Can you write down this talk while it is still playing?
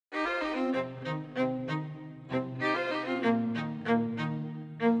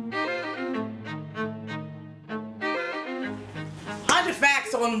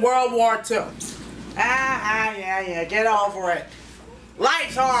Facts on World War II. Yeah, get over it.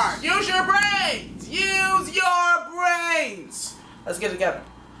 Life's hard. Use your brains. Use your brains. Let's get it together.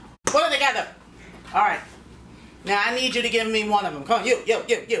 Put it together. All right. Now I need you to give me one of them. Come on, you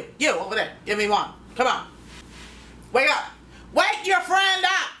over there. Give me one. Come on. Wake up. Wake your friend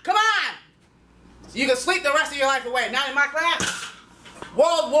up. Come on. You can sleep the rest of your life away. Not in my class.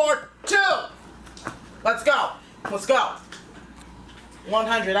 World War II. Let's go. Let's go.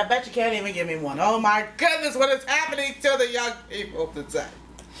 100. I bet you can't even give me one. Oh my goodness, what is happening to the young people today?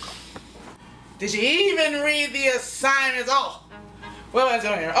 Did you even read the assignments? Oh, what am I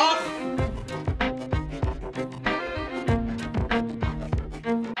doing here? Oh.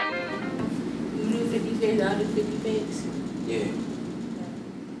 You do 50 fakes, I'll do 50 fakes. Yeah.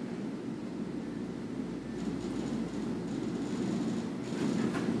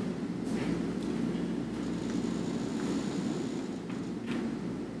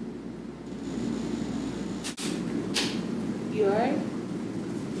 You alright?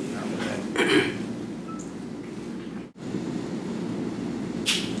 Yeah, I'm okay.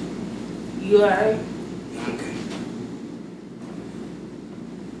 You alright? I'm okay.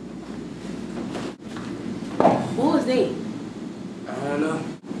 Who was they? I don't know.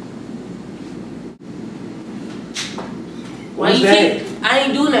 Why you think? I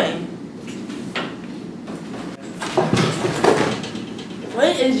ain't do nothing.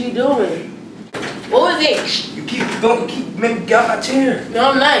 What is you doing? What was it? You don't keep making me get out my chair.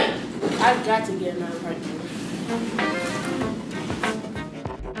 No, I'm not. I got to get another part.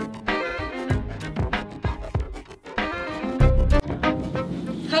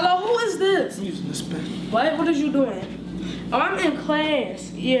 Hello, who is this? I'm using this pen. What? What is you doing? Oh, I'm in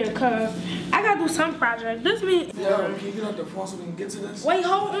class. Yeah, cause I gotta do some project. This means. Yo, can you get off the phone so we can get to this? Wait,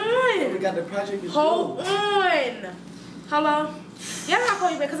 hold on. We got the project. Hold on. Hello. Yeah, I'll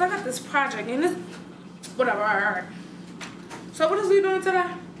call you back because I got this project and this. Whatever. All right. So what is we doing today?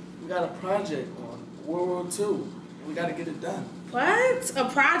 We got a project on World War II. We gotta get it done. What? A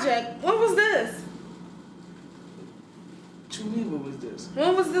project? What was this? What you mean? What was this?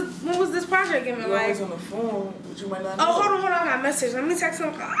 When was this project given? You're always Like. on the phone, but you might not know. Oh, hold on. I got a message. Let me text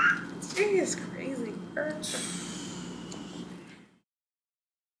him. Ah, she is crazy.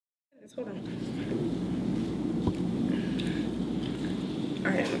 Hold on.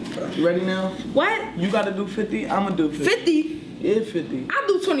 Alright. You ready now? What? You gotta do 50, I'm gonna do 50. 50? Yeah, 50. I'll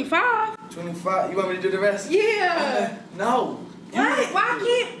do 25. 25, you want me to do the rest? Yeah. No. What? Why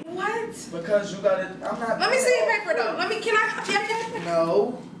can't? What? Because you gotta, I'm not. Let me see your paper though. Can I copy your paper?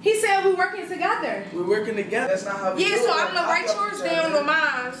 No. He said we're working together. We're working together. That's not how we do it. Yeah, so I'm gonna write yours down on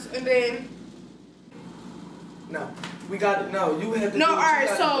mine and then. No. We got to, no, you have to No, do alright,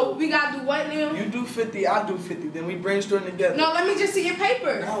 so we gotta do what now? You do 50, I do 50, then we brainstorm together. No, let me just see your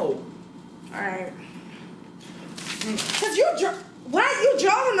paper. No. Alright. Cause you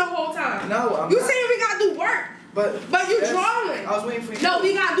drawing the whole time. No, I'm You not. saying we gotta do work. But you drawing. I was waiting for you. No,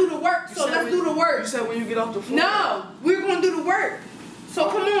 we gotta do the work, so let's do the work. You said when you get off the phone. No, we're gonna do the work. So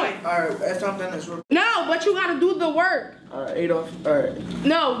come on. Alright, after I'm done this work. No, but you gotta do the work. Alright, Adolf, alright.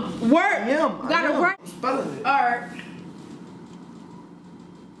 No, work. I am. Gotta work. I'm spelling it. Alright.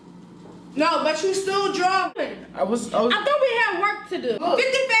 No, but you still drawing. I was. I thought we had work to do. Look,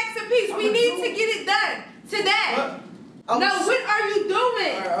 50 facts apiece. We need to get it done today. What? No, what are you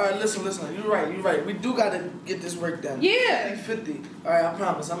doing? Alright, listen. You're right. We do gotta get this work done. Yeah. 50. Alright, I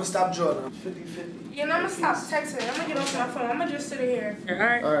promise. I'm gonna stop drawing. 50. Yeah, and I'm gonna stop texting. I'm gonna get off my phone. I'm gonna just sit here.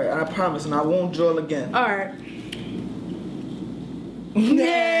 Alright, I promise, and I won't draw again. Alright.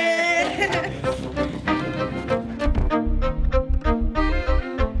 Yeah.